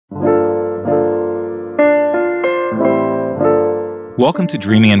Welcome to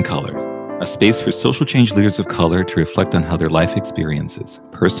Dreaming in Color, a space for social change leaders of color to reflect on how their life experiences,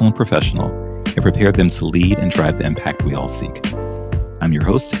 personal and professional, have prepared them to lead and drive the impact we all seek. I'm your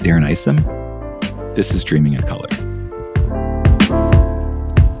host, Darren Isom. This is Dreaming in Color.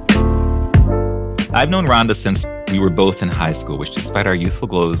 I've known Rhonda since we were both in high school, which despite our youthful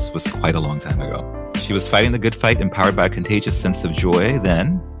glows was quite a long time ago. She was fighting the good fight, empowered by a contagious sense of joy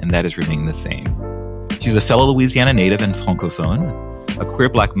then, and that has remained the same. She's a fellow Louisiana native and francophone, a queer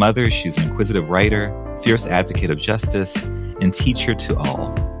Black mother. She's an inquisitive writer, fierce advocate of justice, and teacher to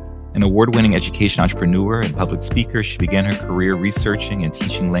all. An award-winning education entrepreneur and public speaker, she began her career researching and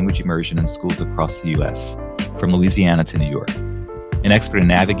teaching language immersion in schools across the U.S., from Louisiana to New York. An expert in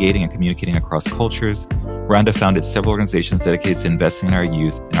navigating and communicating across cultures, Rhonda founded several organizations dedicated to investing in our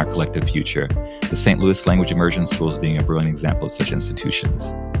youth and our collective future, the St. Louis Language Immersion Schools being a brilliant example of such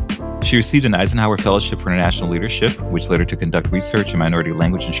institutions. She received an Eisenhower Fellowship for International Leadership, which led her to conduct research in minority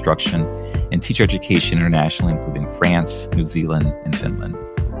language instruction and teach education internationally, including France, New Zealand, and Finland.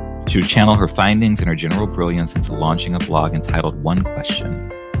 She would channel her findings and her general brilliance into launching a blog entitled One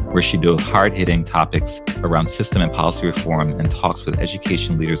Question, where she dove hard-hitting topics around system and policy reform and talks with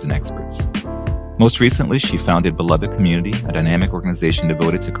education leaders and experts. Most recently, she founded Beloved Community, a dynamic organization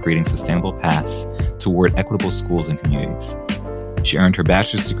devoted to creating sustainable paths toward equitable schools and communities. She earned her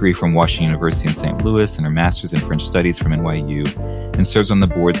bachelor's degree from Washington University in St. Louis and her master's in French studies from NYU, and serves on the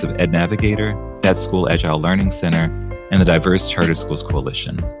boards of Ed Navigator, That School Agile Learning Center, and the Diverse Charter Schools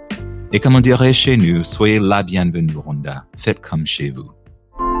Coalition. Et comme on dirait chez nous, soyez la bienvenue, Rhonda. Faites comme chez vous.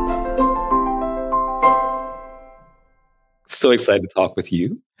 So excited to talk with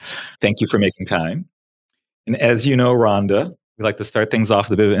you. Thank you for making time. And as you know, Rhonda, we like to start things off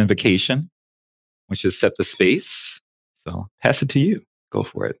with a bit of an invocation, which is set the space. So pass it to you. Go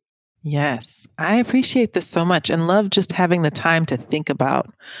for it. Yes, I appreciate this so much and love just having the time to think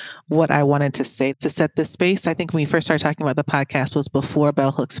about what I wanted to say to set this space. I think when we first started talking about the podcast was before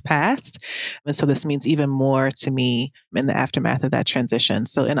Bell Hooks passed. And so this means even more to me in the aftermath of that transition.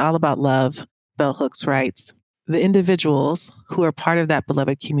 So in All About Love, Bell Hooks writes, the individuals who are part of that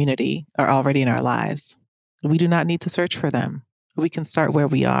beloved community are already in our lives. We do not need to search for them. We can start where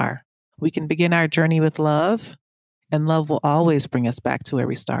we are. We can begin our journey with love, and love will always bring us back to where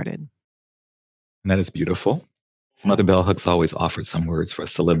we started. And that is beautiful. Mother Bell Hooks always offered some words for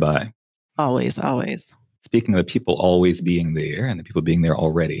us to live by. Always, always. Speaking of the people always being there and the people being there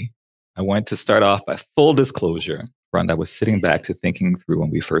already, I wanted to start off by full disclosure. Rhonda, I was sitting back to thinking through when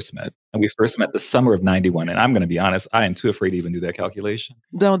we first met. And we first met the summer of 91. And I'm going to be honest, I am too afraid to even do that calculation.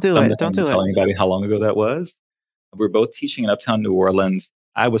 Don't do it. Don't do it. Tell anybody how long ago that was. We were both teaching in Uptown New Orleans.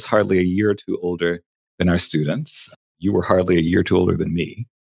 I was hardly a year or two older than our students. You were hardly a year or two older than me.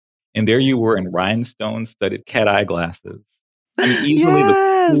 And there you were in rhinestone-studded cat eye glasses. I mean, easily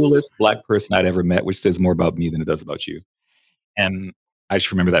the coolest Black person I'd ever met, which says more about me than it does about you. And I just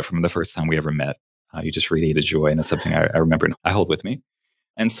remember that from the first time we ever met. You just radiated joy, and it's something I remember and I hold with me.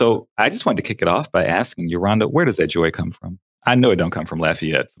 And so I just wanted to kick it off by asking you, Rhonda, where does that joy come from? I know it don't come from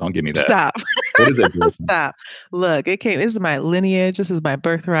Lafayette, so don't give me that. Stop. Where does that joy come Stop. Look, this is my lineage. This is my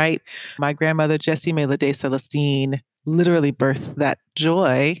birthright. My grandmother, Jessie May Lede Celestine, literally birthed that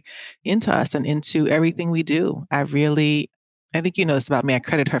joy into us and into everything we do. I think you know this about me. I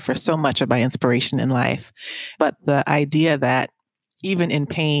credit her for so much of my inspiration in life. But the idea that even in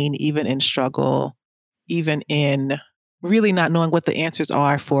pain, even in struggle, even in really not knowing what the answers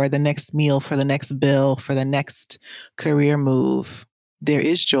are for the next meal, for the next bill, for the next career move, there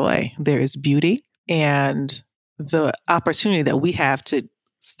is joy, there is beauty, and the opportunity that we have to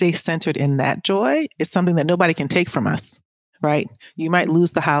stay centered in that joy is something that nobody can take from us, right? You might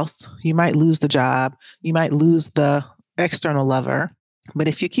lose the house, you might lose the job, you might lose the external lover, but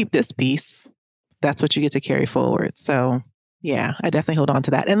if you keep this piece, that's what you get to carry forward. So yeah, I definitely hold on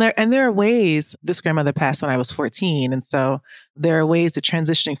to that. And there are ways. This grandmother passed when I was 14. And so there are ways that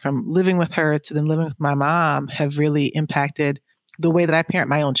transitioning from living with her to then living with my mom have really impacted the way that I parent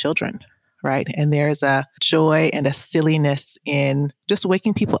my own children, right? And there's a joy and a silliness in just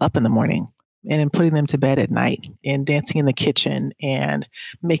waking people up in the morning and in putting them to bed at night and dancing in the kitchen and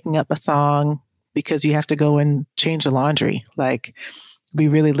making up a song because you have to go and change the laundry. Like, we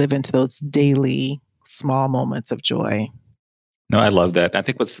really live into those daily small moments of joy. No, I love that. I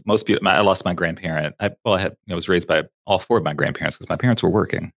think what's most beautiful, I lost my grandparent. I was raised by all four of my grandparents because my parents were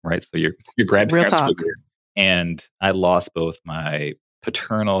working, right? So your grandparents were there. And I lost both my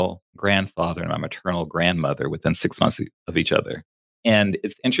paternal grandfather and my maternal grandmother within 6 months of each other. And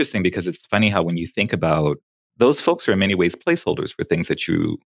it's interesting because it's funny how when you think about those folks are in many ways placeholders for things that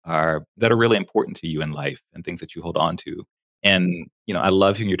are really important to you in life and things that you hold on to. And, I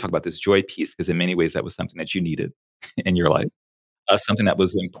love hearing you talk about this joy piece because in many ways that was something that you needed in your life, something that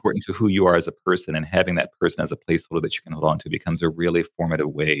was important to who you are as a person, and having that person as a placeholder that you can hold on to becomes a really formative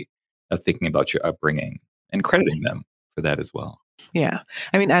way of thinking about your upbringing and crediting them for that as well. Yeah.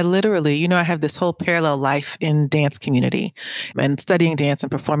 I mean, I literally, I have this whole parallel life in dance community and studying dance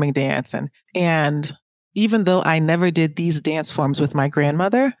and performing dance. And even though I never did these dance forms with my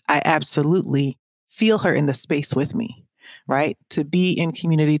grandmother, I absolutely feel her in the space with me, right? To be in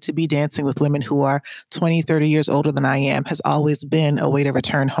community, to be dancing with women who are 20, 30 years older than I am has always been a way to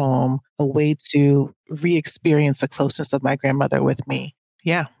return home, a way to re-experience the closeness of my grandmother with me.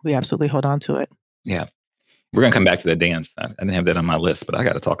 Yeah, we absolutely hold on to it. Yeah. We're going to come back to the dance. I didn't have that on my list, but I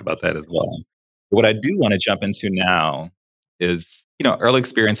got to talk about that as well. What I do want to jump into now is, early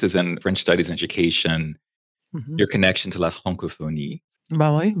experiences in French studies and education, Mhm. your connection to la francophonie.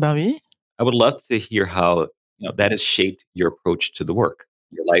 Bah oui, bah oui. I would love to hear how, that has shaped your approach to the work,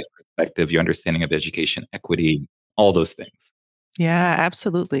 your life perspective, your understanding of education, equity, all those things. Yeah,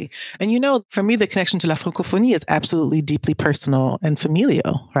 absolutely. And for me, the connection to La Francophonie is absolutely deeply personal and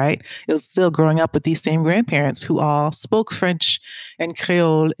familial, right? It was still growing up with these same grandparents who all spoke French and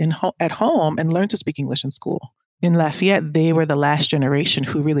Creole at home and learned to speak English in school. In Lafayette, they were the last generation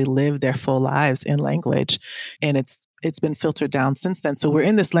who really lived their full lives in language. And it's been filtered down since then. So we're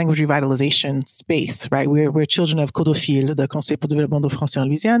in this language revitalization space, right? We're children of Codophile, the Conseil pour le développement de France en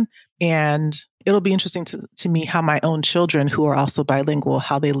Louisiane. And it'll be interesting to me how my own children who are also bilingual,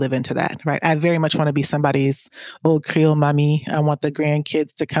 how they live into that, right? I very much want to be somebody's old Creole mommy. I want the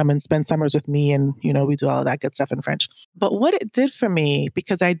grandkids to come and spend summers with me. And, we do all of that good stuff in French. But what it did for me,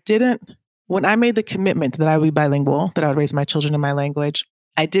 because when I made the commitment that I would be bilingual, that I would raise my children in my language,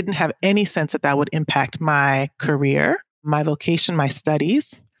 I didn't have any sense that would impact my career, my vocation, my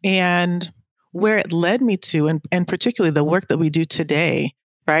studies. And where it led me to, and particularly the work that we do today,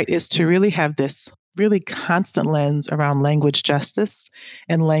 right, is to really have this really constant lens around language justice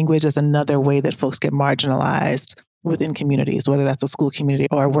and language as another way that folks get marginalized within communities, whether that's a school community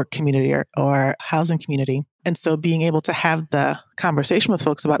or a work community or housing community. And so being able to have the conversation with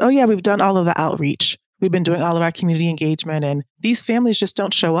folks about, oh yeah, we've done all of the outreach. We've been doing all of our community engagement and these families just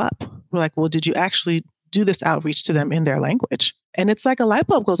don't show up. We're like, well, did you actually do this outreach to them in their language? And it's like a light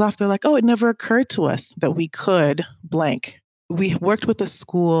bulb goes off. They're like, oh, it never occurred to us that we could blank. We worked with a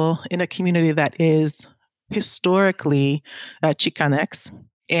school in a community that is historically Chicanx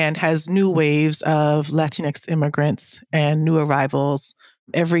and has new waves of Latinx immigrants and new arrivals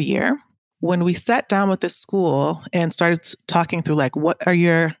every year. When we sat down with this school and started talking through what are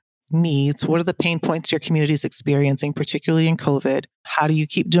your needs? What are the pain points your community is experiencing, particularly in COVID? How do you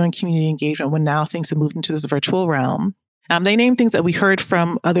keep doing community engagement when now things have moved into this virtual realm? They named things that we heard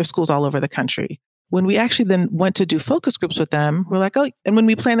from other schools all over the country. When we actually then went to do focus groups with them, we're like, oh, and when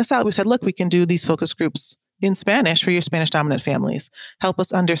we planned this out, we said, look, we can do these focus groups in Spanish for your Spanish dominant families. Help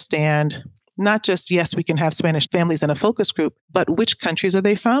us understand not just, yes, we can have Spanish families in a focus group, but which countries are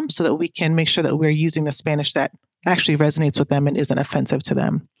they from so that we can make sure that we're using the Spanish that actually resonates with them and isn't offensive to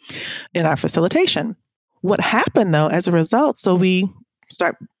them in our facilitation. What happened though, as a result, so we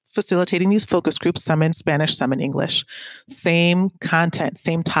start facilitating these focus groups, some in Spanish, some in English, same content,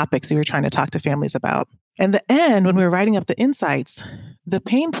 same topics we were trying to talk to families about. And the end, when we were writing up the insights, the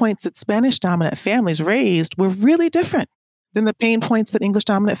pain points that Spanish dominant families raised were really different than the pain points that English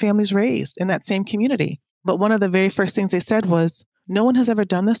dominant families raised in that same community. But one of the very first things they said was, no one has ever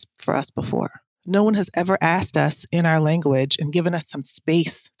done this for us before. No one has ever asked us in our language and given us some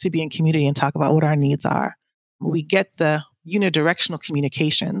space to be in community and talk about what our needs are. We get the unidirectional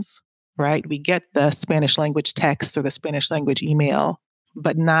communications, right? We get the Spanish language text or the Spanish language email,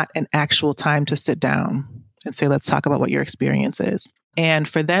 but not an actual time to sit down and say, let's talk about what your experience is. And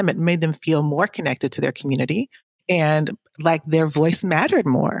for them, it made them feel more connected to their community and like their voice mattered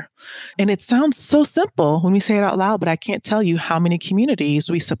more. And it sounds so simple when we say it out loud, but I can't tell you how many communities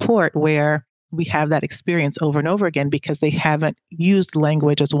we support where we have that experience over and over again because they haven't used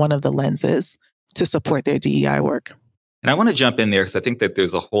language as one of the lenses to support their DEI work. And I want to jump in there because I think that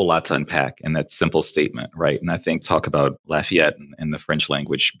there's a whole lot to unpack in that simple statement, right? And I think talk about Lafayette and the French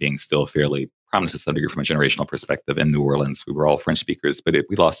language being still fairly prominent to some degree from a generational perspective in New Orleans. We were all French speakers, but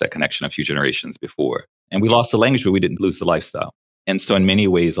we lost that connection a few generations before. And we lost the language, but we didn't lose the lifestyle. And so in many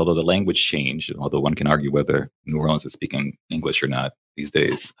ways, although the language changed, although one can argue whether New Orleans is speaking English or not these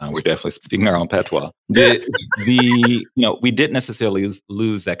days, we're definitely speaking our own patois. We didn't necessarily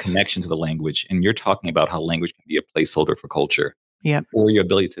lose that connection to the language. And you're talking about how language can be a placeholder for culture, Yep. or your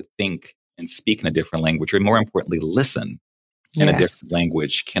ability to think and speak in a different language, or more importantly, listen in a different Yes.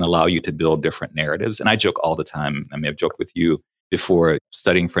 language can allow you to build different narratives. And I joke all the time. I mean, I've joked with you before,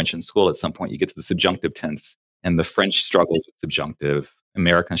 studying French in school. At some point, you get to the subjunctive tense, and the French struggle with subjunctive.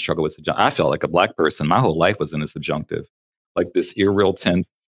 Americans struggle with subjunctive. I felt like a Black person. My whole life was in a subjunctive, like this irreal tense.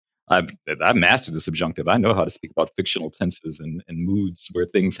 I've mastered the subjunctive. I know how to speak about fictional tenses and moods where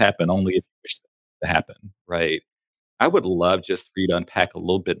things happen only if you wish them to happen, right? I would love just for you to unpack a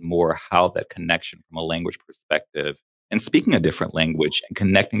little bit more how that connection from a language perspective and speaking a different language and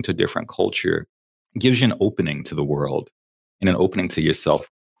connecting to a different culture gives you an opening to the world and an opening to yourself.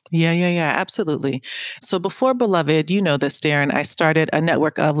 Yeah, absolutely. So before Beloved, you know this, Darren, I started a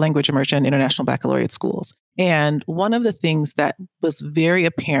network of language immersion international baccalaureate schools. And one of the things that was very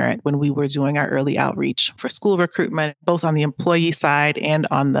apparent when we were doing our early outreach for school recruitment, both on the employee side and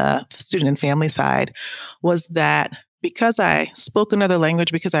on the student and family side, was that because I spoke another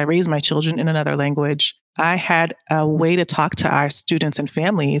language, because I raised my children in another language, I had a way to talk to our students and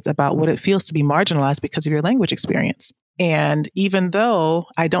families about what it feels to be marginalized because of your language experience. And even though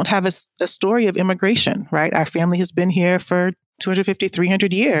I don't have a story of immigration, right? Our family has been here for 250,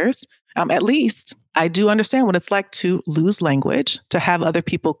 300 years, at least. I do understand what it's like to lose language, to have other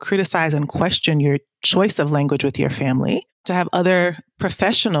people criticize and question your choice of language with your family, to have other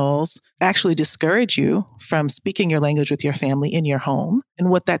professionals actually discourage you from speaking your language with your family in your home, and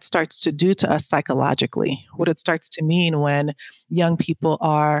what that starts to do to us psychologically, what it starts to mean when young people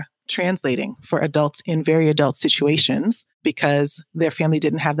are translating for adults in very adult situations because their family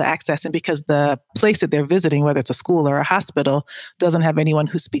didn't have the access and because the place that they're visiting, whether it's a school or a hospital, doesn't have anyone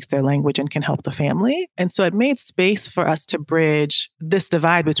who speaks their language and can help the family. And so it made space for us to bridge this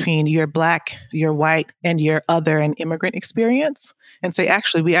divide between your Black, your white, and your other and immigrant experience and say,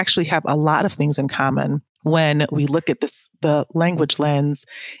 actually, we actually have a lot of things in common when we look at this, the language lens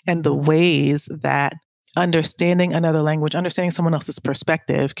and the ways that understanding another language, understanding someone else's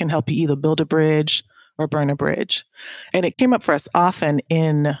perspective can help you either build a bridge or burn a bridge. And it came up for us often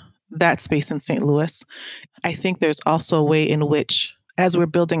in that space in St. Louis. I think there's also a way in which, as we're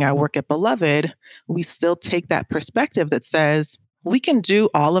building our work at Beloved, we still take that perspective that says, we can do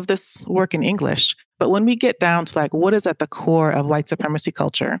all of this work in English, but when we get down to like, what is at the core of white supremacy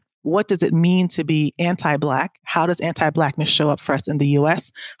culture? What does it mean to be anti-Black? How does anti-Blackness show up for us in the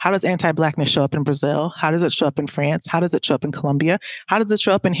US? How does anti-Blackness show up in Brazil? How does it show up in France? How does it show up in Colombia? How does it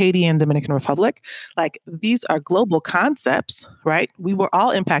show up in Haiti and Dominican Republic? Like, these are global concepts, right? We were all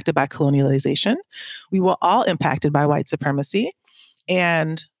impacted by colonialization. We were all impacted by white supremacy.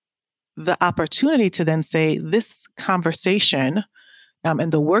 And the opportunity to then say this conversation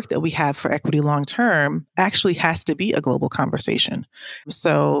and the work that we have for equity long term actually has to be a global conversation.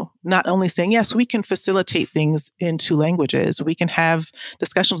 So, not only saying, yes, we can facilitate things in two languages, we can have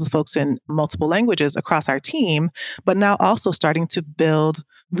discussions with folks in multiple languages across our team, but now also starting to build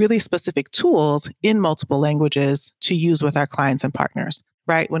really specific tools in multiple languages to use with our clients and partners,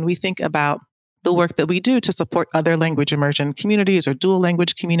 right? When we think about the work that we do to support other language immersion communities or dual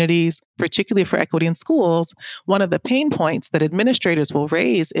language communities, particularly for equity in schools, one of the pain points that administrators will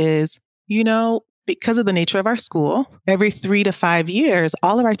raise is, because of the nature of our school, every 3 to 5 years,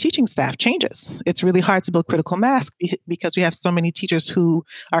 all of our teaching staff changes. It's really hard to build critical mass because we have so many teachers who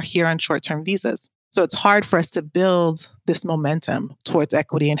are here on short-term visas. So it's hard for us to build this momentum towards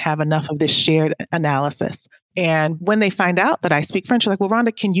equity and have enough of this shared analysis. And when they find out that I speak French, they're like, well,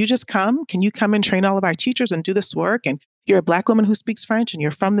 Rhonda, can you just come? Can you come and train all of our teachers and do this work? And you're a Black woman who speaks French and you're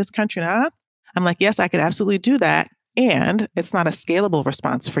from this country. I'm like, yes, I could absolutely do that. And it's not a scalable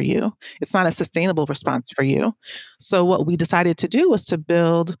response for you. It's not a sustainable response for you. So what we decided to do was to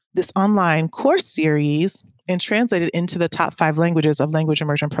build this online course series and translate it into the top 5 languages of language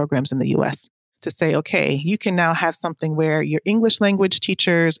immersion programs in the US. To say, okay, you can now have something where your English language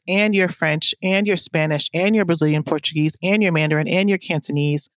teachers and your French and your Spanish and your Brazilian Portuguese and your Mandarin and your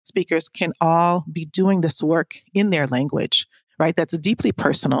Cantonese speakers can all be doing this work in their language, right? That's deeply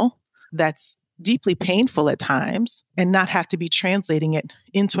personal, that's deeply painful at times, and not have to be translating it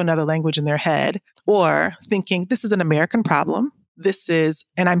into another language in their head or thinking this is an American problem.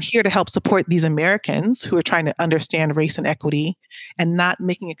 And I'm here to help support these Americans who are trying to understand race and equity and not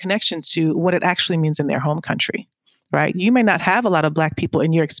making a connection to what it actually means in their home country, right? You may not have a lot of Black people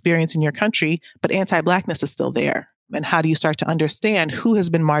in your experience in your country, but anti-Blackness is still there. And how do you start to understand who has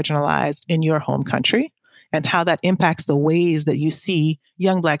been marginalized in your home country and how that impacts the ways that you see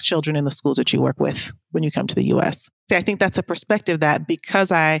young Black children in the schools that you work with when you come to the US? I think that's a perspective that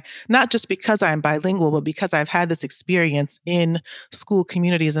not just because I'm bilingual, but because I've had this experience in school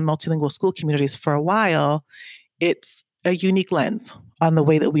communities and multilingual school communities for a while, it's a unique lens on the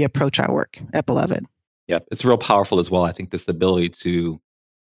way that we approach our work at Beloved. Yep. It's real powerful as well. I think this ability to,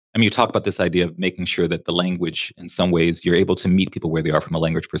 I mean, you talk about this idea of making sure that the language, in some ways, you're able to meet people where they are from a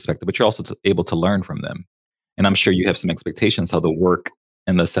language perspective, but you're also able to learn from them. And I'm sure you have some expectations how the work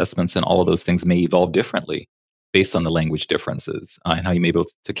and the assessments and all of those things may evolve differently based on the language differences and how you may be able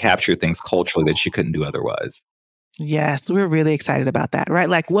to capture things culturally that you couldn't do otherwise. Yes, we're really excited about that, right?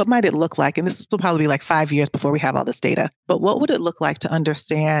 Like, what might it look like? And this will probably be like 5 years before we have all this data, but what would it look like to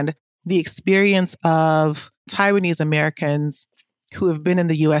understand the experience of Taiwanese Americans who have been in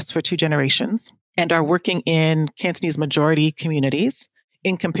the US for 2 generations and are working in Cantonese majority communities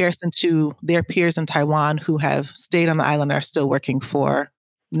in comparison to their peers in Taiwan who have stayed on the island and are still working for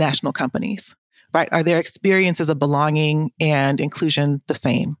national companies, right? Are their experiences of belonging and inclusion the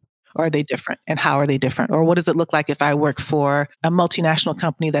same? Or are they different? And how are they different? Or what does it look like if I work for a multinational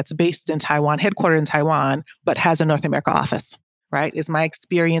company that's based in Taiwan, headquartered in Taiwan, but has a North America office, right? Is my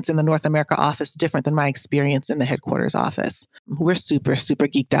experience in the North America office different than my experience in the headquarters office? We're super, super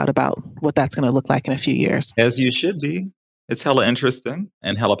geeked out about what that's going to look like in a few years. As you should be. It's hella interesting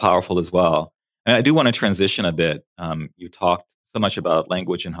and hella powerful as well. And I do want to transition a bit. You talked so much about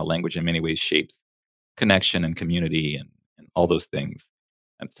language and how language in many ways shapes connection and community and all those things.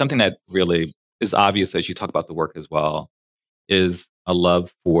 And something that really is obvious as you talk about the work as well is a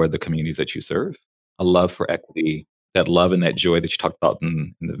love for the communities that you serve, a love for equity, that love and that joy that you talked about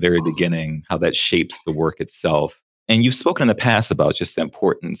in the very beginning, how that shapes the work itself. And you've spoken in the past about just the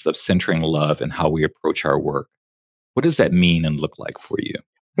importance of centering love and how we approach our work. What does that mean and look like for you?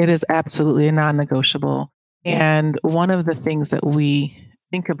 It is absolutely a non-negotiable. And one of the things that we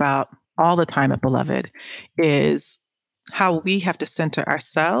think about all the time at Beloved is how we have to center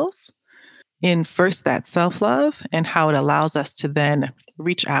ourselves in first that self-love and how it allows us to then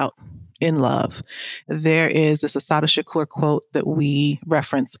reach out in love. There is this Asada Shakur quote that we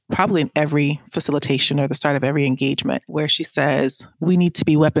reference probably in every facilitation or the start of every engagement, where she says, "We need to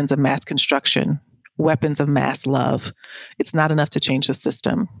be weapons of mass construction, weapons of mass love. It's not enough to change the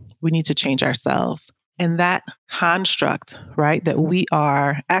system. We need to change ourselves." And that construct, right, that we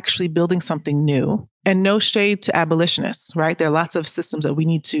are actually building something new, and no shade to abolitionists, right? There are lots of systems that we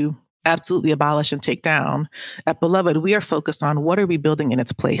need to absolutely abolish and take down. At Beloved, we are focused on what are we building in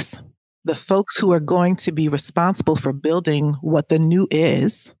its place? The folks who are going to be responsible for building what the new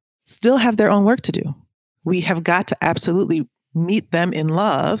is still have their own work to do. We have got to absolutely meet them in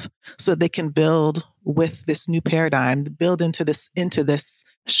love so that they can build with this new paradigm, build into this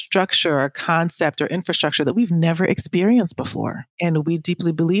structure or concept or infrastructure that we've never experienced before. And we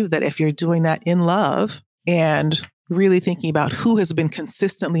deeply believe that if you're doing that in love and really thinking about who has been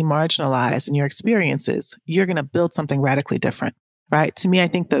consistently marginalized in your experiences, you're going to build something radically different, right? To me, I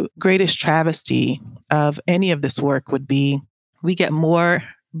think the greatest travesty of any of this work would be we get more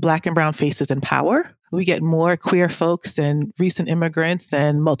Black and brown faces in power. We get more queer folks and recent immigrants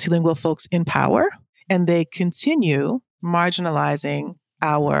and multilingual folks in power, and they continue marginalizing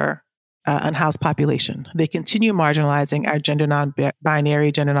our unhoused population. They continue marginalizing our gender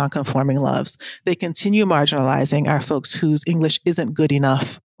non-binary, gender non-conforming loves. They continue marginalizing our folks whose English isn't good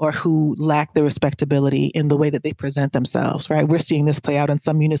enough or who lack the respectability in the way that they present themselves, right? We're seeing this play out in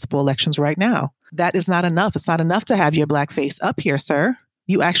some municipal elections right now. That is not enough. It's not enough to have your Black face up here, sir.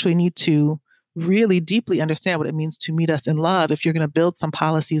 You actually need to really deeply understand what it means to meet us in love if you're going to build some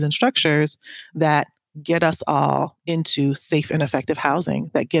policies and structures that get us all into safe and effective housing,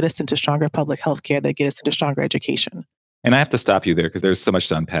 that get us into stronger public health care, that get us into stronger education. And I have to stop you there because there's so much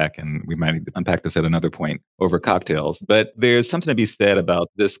to unpack, and we might need to unpack this at another point over cocktails. But there's something to be said about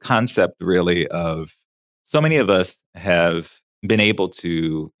this concept, really, of so many of us have been able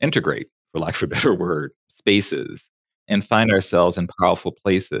to integrate, for lack of a better word, spaces and find ourselves in powerful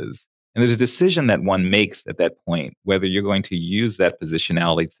places. And there's a decision that one makes at that point, whether you're going to use that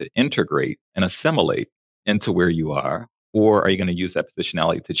positionality to integrate and assimilate into where you are, or are you going to use that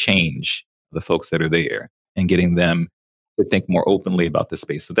positionality to change the folks that are there and getting them to think more openly about the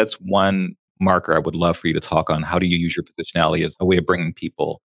space. So that's one marker I would love for you to talk on. How do you use your positionality as a way of bringing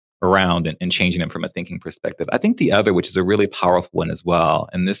people around and changing them from a thinking perspective? I think the other, which is a really powerful one as well,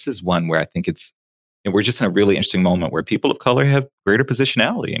 and this is one where I think we're just in a really interesting moment where people of color have greater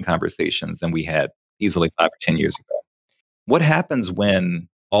positionality in conversations than we had easily 5 or 10 years ago. What happens when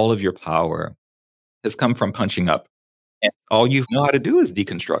all of your power has come from punching up and all you know how to do is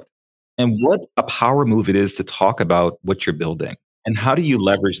deconstruct? And what a power move it is to talk about what you're building. And how do you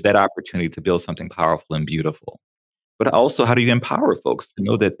leverage that opportunity to build something powerful and beautiful? But also, how do you empower folks to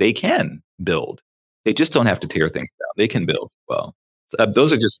know that they can build? They just don't have to tear things down. They can build well.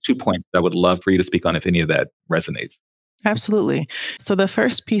 Those are just 2 points that I would love for you to speak on if any of that resonates. Absolutely. So the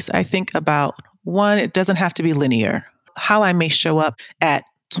first piece I think about One, it doesn't have to be linear. How I may show up at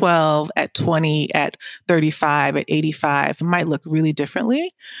 12, at 20, at 35, at 85 might look really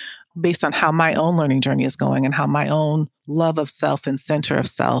differently based on how my own learning journey is going and how my own love of self and center of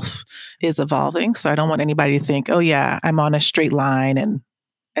self is evolving. So I don't want anybody to think, oh, yeah, I'm on a straight line and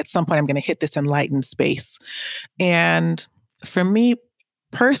at some point I'm going to hit this enlightened space. And for me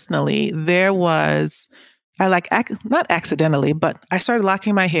personally, not accidentally, but I started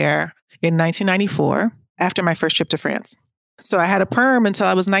locking my hair in 1994 after my first trip to France. So I had a perm until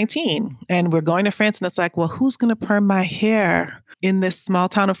I was 19, and we're going to France, and it's like, well, who's going to perm my hair in this small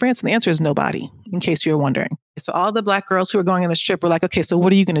town of France? And the answer is nobody, in case you're wondering. So all the Black girls who were going on this trip were like, okay, so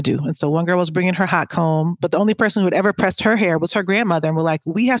what are you going to do? And so one girl was bringing her hot comb, but the only person who had ever pressed her hair was her grandmother. And we're like,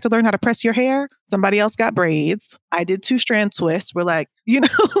 we have to learn how to press your hair. Somebody else got braids. I did 2-strand twists. We're like,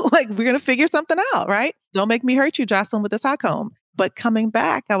 like we're going to figure something out, right? Don't make me hurt you, Jocelyn, with this hot comb. But coming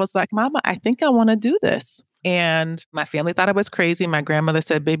back, I was like, Mama, I think I want to do this. And my family thought I was crazy. My grandmother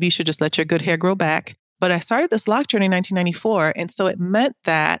said, baby, you should just let your good hair grow back. But I started this lock journey in 1994. And so it meant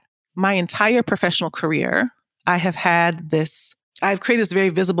that my entire professional career, I've created this very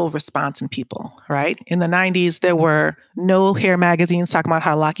visible response in people, right? In the 90s, there were no hair magazines talking about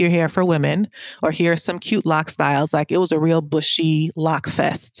how to lock your hair for women, or here are some cute lock styles. Like it was a real bushy lock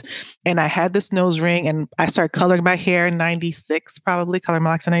fest. And I had this nose ring and I started coloring my hair in 96, probably coloring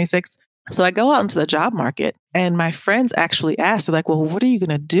my locks in 96. So I go out into the job market and my friends actually asked, they're like, well, what are you going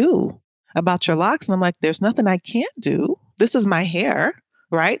to do about your locks? And I'm like, there's nothing I can't do. This is my hair,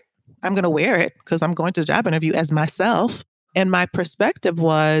 right? I'm going to wear it because I'm going to the job interview as myself. And my perspective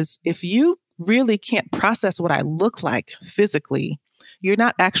was, if you really can't process what I look like physically, you're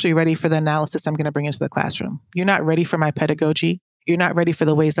not actually ready for the analysis I'm going to bring into the classroom. You're not ready for my pedagogy. You're not ready for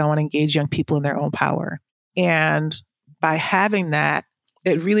the ways I want to engage young people in their own power. And by having that,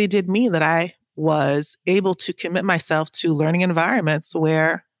 it really did mean that I was able to commit myself to learning environments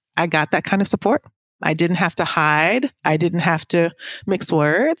where I got that kind of support. I didn't have to hide. I didn't have to mix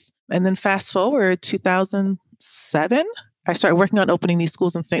words. And then fast forward 2007, I started working on opening these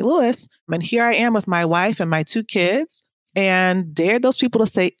schools in St. Louis. And here I am with my wife and my 2 kids, and dared those people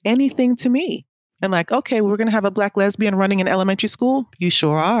to say anything to me. And like, okay, we're going to have a Black lesbian running an elementary school. You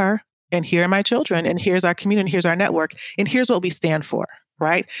sure are. And here are my children. And here's our community. And here's our network. And here's what we stand for.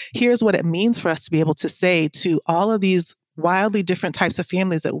 Right? Here's what it means for us to be able to say to all of these wildly different types of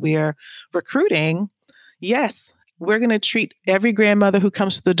families that we're recruiting, yes, we're going to treat every grandmother who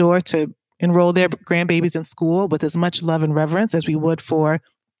comes to the door to enroll their grandbabies in school with as much love and reverence as we would for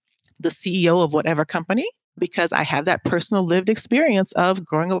the CEO of whatever company, because I have that personal lived experience of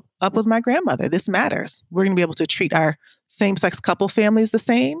growing up with my grandmother. This matters. We're going to be able to treat our same-sex couple families the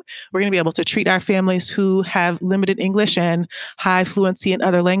same. We're going to be able to treat our families who have limited English and high fluency in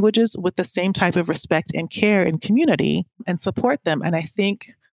other languages with the same type of respect and care and community and support them. And I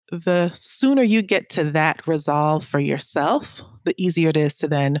think the sooner you get to that resolve for yourself, the easier it is to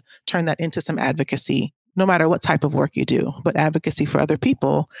then turn that into some advocacy, no matter what type of work you do, but advocacy for other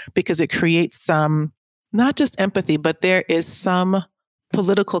people, because it creates some, not just empathy, but there is some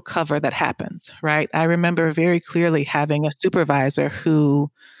political cover that happens, right? I remember very clearly having a supervisor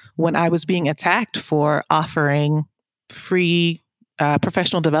who, when I was being attacked for offering free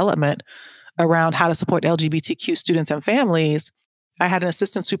professional development around how to support LGBTQ students and families, I had an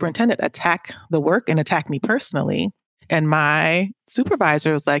assistant superintendent attack the work and attack me personally. And my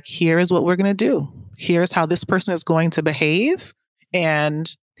supervisor was like, here is what we're going to do. Here's how this person is going to behave.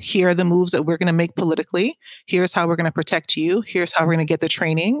 And here are the moves that we're going to make politically. Here's how we're going to protect you. Here's how we're going to get the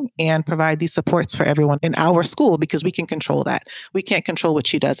training and provide these supports for everyone in our school, because we can control that. We can't control what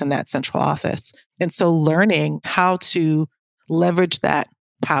she does in that central office. And so learning how to leverage that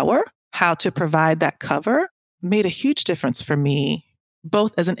power, how to provide that cover, made a huge difference for me,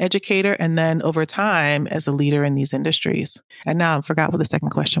 both as an educator and then over time as a leader in these industries. And now I forgot what the second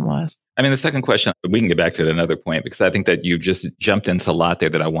question was. I mean, the second question, we can get back to it at another point, because I think that you just jumped into a lot there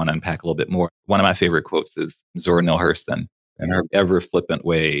that I want to unpack a little bit more. One of my favorite quotes is Zora Neale Hurston, in her ever flippant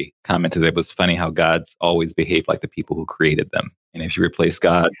way, commented that it was funny how gods always behave like the people who created them. And if you replace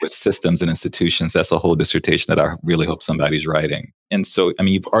God with systems and institutions, that's a whole dissertation that I really hope somebody's writing. And so, I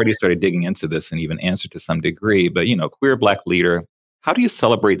mean, you've already started digging into this and even answered to some degree, but, you know, queer Black leader, how do you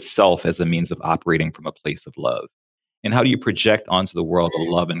celebrate self as a means of operating from a place of love? And how do you project onto the world the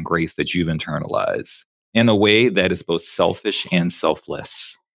love and grace that you've internalized in a way that is both selfish and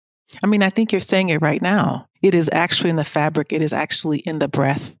selfless? I mean, I think you're saying it right now. It is actually in the fabric. It is actually in the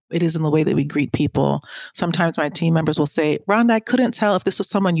breath. It is in the way that we greet people. Sometimes my team members will say, Rhonda, I couldn't tell if this was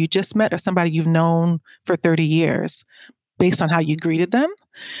someone you just met or somebody you've known for 30 years. based on how you greeted them.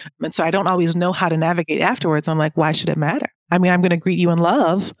 And so I don't always know how to navigate afterwards. I'm like, why should it matter? I mean, I'm going to greet you in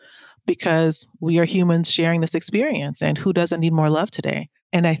love because we are humans sharing this experience. And who doesn't need more love today?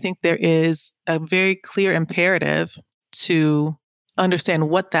 And I think there is a very clear imperative to understand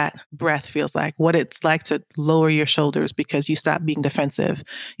what that breath feels like, what it's like to lower your shoulders because you stop being defensive,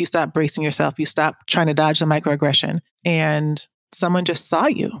 you stop bracing yourself, you stop trying to dodge the microaggression, and someone just saw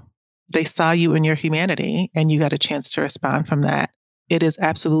you. They saw you in your humanity, and you got a chance to respond from that. It is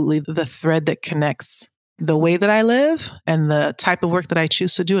absolutely the thread that connects the way that I live and the type of work that I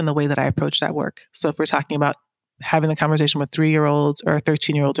choose to do and the way that I approach that work. So if we're talking about having the conversation with 3-year-olds or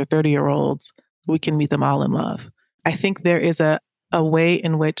 13-year-olds or 30-year-olds, we can meet them all in love. I think there is a way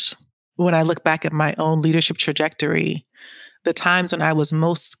in which, when I look back at my own leadership trajectory, the times when I was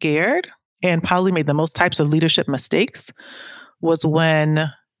most scared and probably made the most types of leadership mistakes was when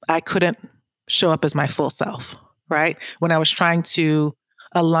I couldn't show up as my full self, right? When I was trying to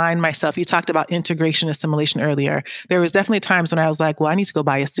align myself. You talked about integration, assimilation earlier. There was definitely times when I was like, well, I need to go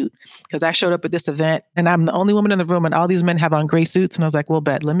buy a suit because I showed up at this event and I'm the only woman in the room and all these men have on gray suits. And I was like, well,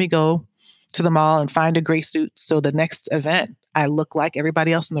 let me go to the mall and find a gray suit. So the next event, I look like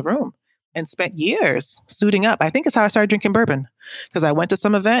everybody else in the room, and spent years suiting up. I think it's how I started drinking bourbon, because I went to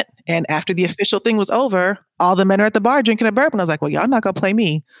some event and after the official thing was over, all the men are at the bar drinking a bourbon. I was like, well, y'all not going to play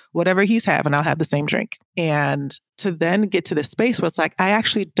me. Whatever he's having, I'll have the same drink. And to then get to this space where it's like, I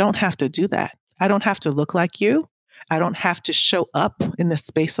actually don't have to do that. I don't have to look like you. I don't have to show up in this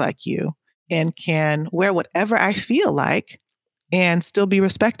space like you, and can wear whatever I feel like and still be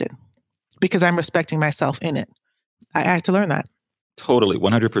respected because I'm respecting myself in it. I had to learn that. Totally,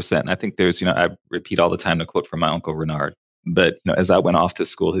 100%. I think there's, I repeat all the time the quote from my uncle Renard. But as I went off to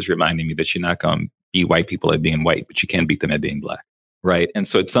school, he's reminding me that you're not going to beat white people at being white, but you can beat them at being black, right? And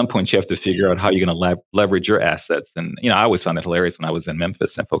so at some point, you have to figure out how you're going to leverage your assets. And I always found it hilarious when I was in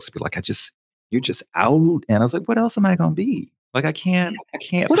Memphis, and folks would be like, "You're just out," and I was like, "What else am I going to be? Like, I can't.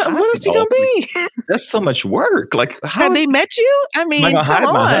 What else you gonna be? That's so much work. Like, how have they met you? I mean, am I gonna come hide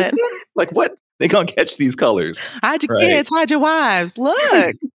on. my husband? Like, what? They gonna catch these colors? Hide your kids, hide your wives.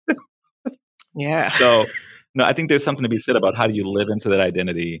 Look. Yeah. So, no, I think there's something to be said about how do you live into that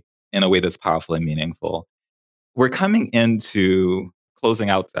identity in a way that's powerful and meaningful. We're coming into closing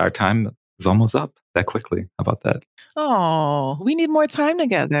out. Our time is almost up that quickly. How about that? Oh, we need more time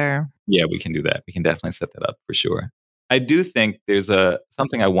together. Yeah, we can do that. We can definitely set that up for sure. I do think there's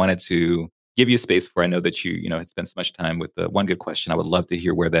something I wanted to give you space for. I know that you had spent so much time with the One Good Question. I would love to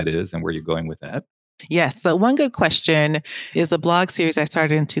hear where that is and where you're going with that. Yes. So One Good Question is a blog series I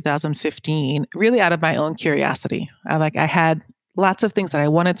started in 2015, really out of my own curiosity. I had lots of things that I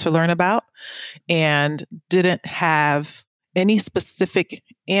wanted to learn about and didn't have any specific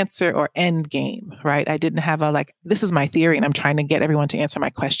answer or end game, right? I didn't have this is my theory and I'm trying to get everyone to answer my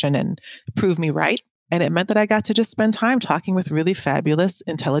question and prove me right. And it meant that I got to just spend time talking with really fabulous,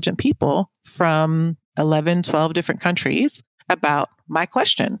 intelligent people from 11, 12 different countries about my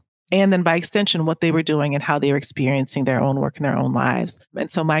question. And then by extension, what they were doing and how they were experiencing their own work in their own lives. And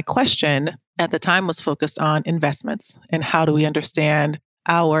so my question at the time was focused on investments and how do we understand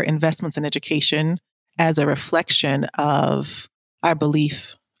our investments in education as a reflection of our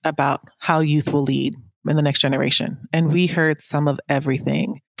belief about how youth will lead in the next generation. And we heard some of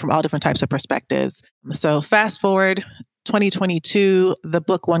everything from all different types of perspectives. So fast forward 2022, the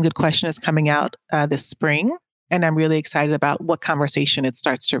book One Good Question is coming out this spring. And I'm really excited about what conversation it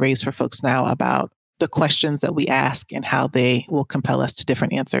starts to raise for folks now about the questions that we ask and how they will compel us to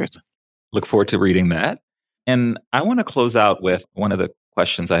different answers. Look forward to reading that. And I want to close out with one of the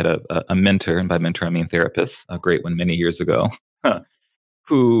questions. I had a mentor, and by mentor, I mean therapist, a great one many years ago,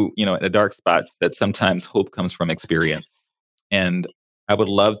 who, in a dark spot said sometimes hope comes from experience. And I would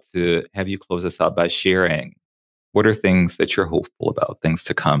love to have you close us out by sharing what are things that you're hopeful about, things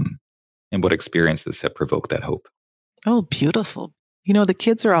to come, and what experiences have provoked that hope. Oh, beautiful. The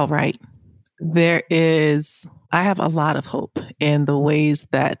kids are all right. I have a lot of hope in the ways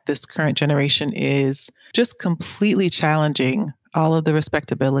that this current generation is just completely challenging all of the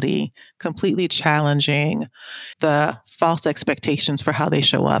respectability, completely challenging the false expectations for how they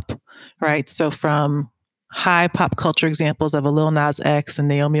show up, right? So from high pop culture examples of a Lil Nas X and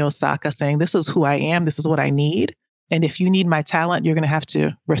Naomi Osaka saying, this is who I am, this is what I need. And if you need my talent, you're going to have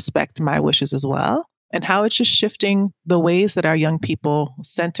to respect my wishes as well. And how it's just shifting the ways that our young people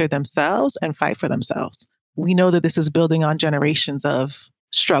center themselves and fight for themselves. We know that this is building on generations of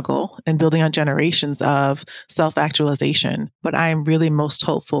struggle and building on generations of self-actualization. But I am really most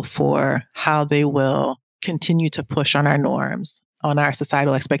hopeful for how they will continue to push on our norms, on our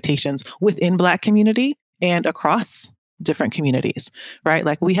societal expectations within Black community and across different communities, right?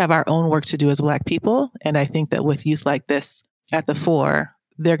 Like we have our own work to do as Black people. And I think that with youth like this at the fore,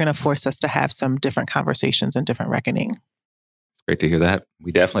 they're going to force us to have some different conversations and different reckoning. Great to hear that.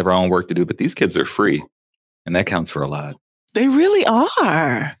 We definitely have our own work to do, but these kids are free, and that counts for a lot. They really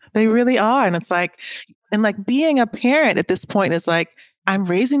are. They really are. And it's like, and like being a parent at this point is like, I'm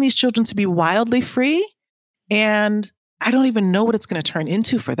raising these children to be wildly free, and I don't even know what it's going to turn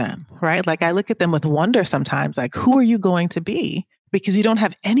into for them, right? Like I look at them with wonder sometimes, like, who are you going to be? Because you don't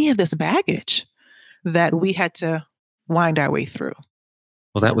have any of this baggage that we had to wind our way through.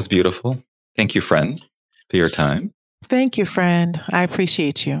 Well, that was beautiful. Thank you, friend, for your time. Thank you, friend. I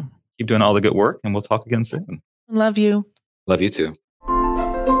appreciate you. Keep doing all the good work, and we'll talk again soon. Love you. Love you too.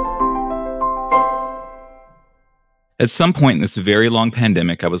 At some point in this very long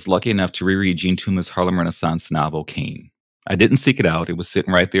pandemic, I was lucky enough to reread Jean Toomer's Harlem Renaissance novel, Cain. I didn't seek it out. It was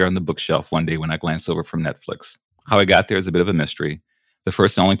sitting right there on the bookshelf one day when I glanced over from Netflix. How I got there is a bit of a mystery. The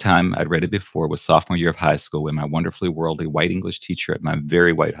first and only time I'd read it before was sophomore year of high school when my wonderfully worldly white English teacher at my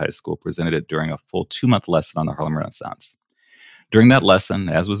very white high school presented it during a full 2-month lesson on the Harlem Renaissance. During that lesson,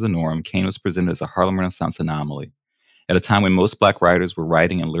 as was the norm, Cain was presented as a Harlem Renaissance anomaly. At a time when most Black writers were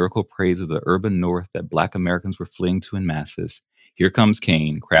writing in lyrical praise of the urban North that Black Americans were fleeing to in masses, here comes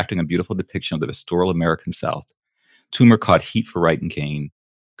Cain, crafting a beautiful depiction of the pastoral American South. Toomer caught heat for writing Cain,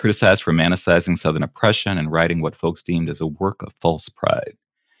 criticized for romanticizing Southern oppression and writing what folks deemed as a work of false pride.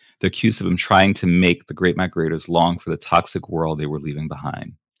 They accused of him trying to make the great migrators long for the toxic world they were leaving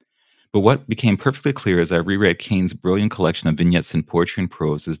behind. But what became perfectly clear as I reread Cain's brilliant collection of vignettes in poetry and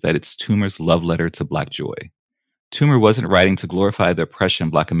prose is that it's Toomer's love letter to Black joy. Toomer wasn't writing to glorify the oppression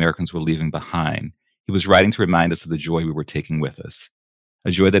Black Americans were leaving behind. He was writing to remind us of the joy we were taking with us,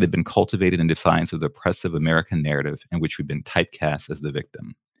 a joy that had been cultivated in defiance of the oppressive American narrative in which we'd been typecast as the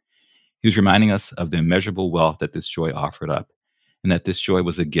victim. He was reminding us of the immeasurable wealth that this joy offered up, and that this joy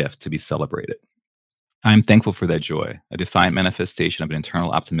was a gift to be celebrated. I am thankful for that joy, a defiant manifestation of an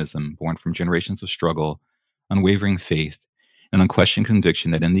internal optimism born from generations of struggle, unwavering faith, and unquestioned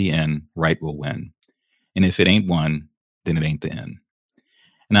conviction that in the end, right will win. And if it ain't one, then it ain't the end.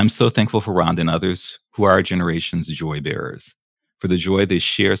 And I'm so thankful for Rhonda and others who are our generation's joy bearers, for the joy they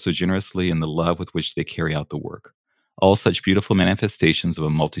share so generously and the love with which they carry out the work. All such beautiful manifestations of a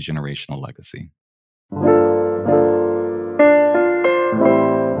multi-generational legacy.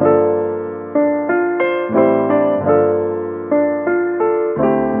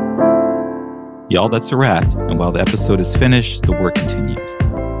 Y'all, that's a wrap. And while the episode is finished, the work continues.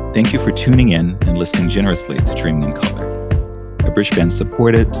 Thank you for tuning in and listening generously to Dreaming in Color, a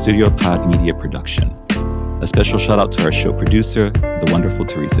Bridgeband-supported Studio Pod Media production. A special shout out to our show producer, the wonderful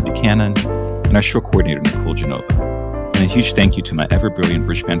Teresa Buchanan, and our show coordinator, Nicole Genova. And a huge thank you to my ever-brilliant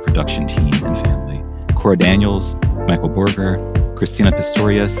Bridgeband production team and family, Cora Daniels, Michael Berger, Christina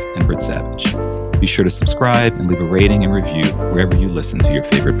Pistorius, and Britt Savage. Be sure to subscribe and leave a rating and review wherever you listen to your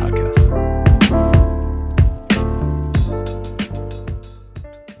favorite podcasts.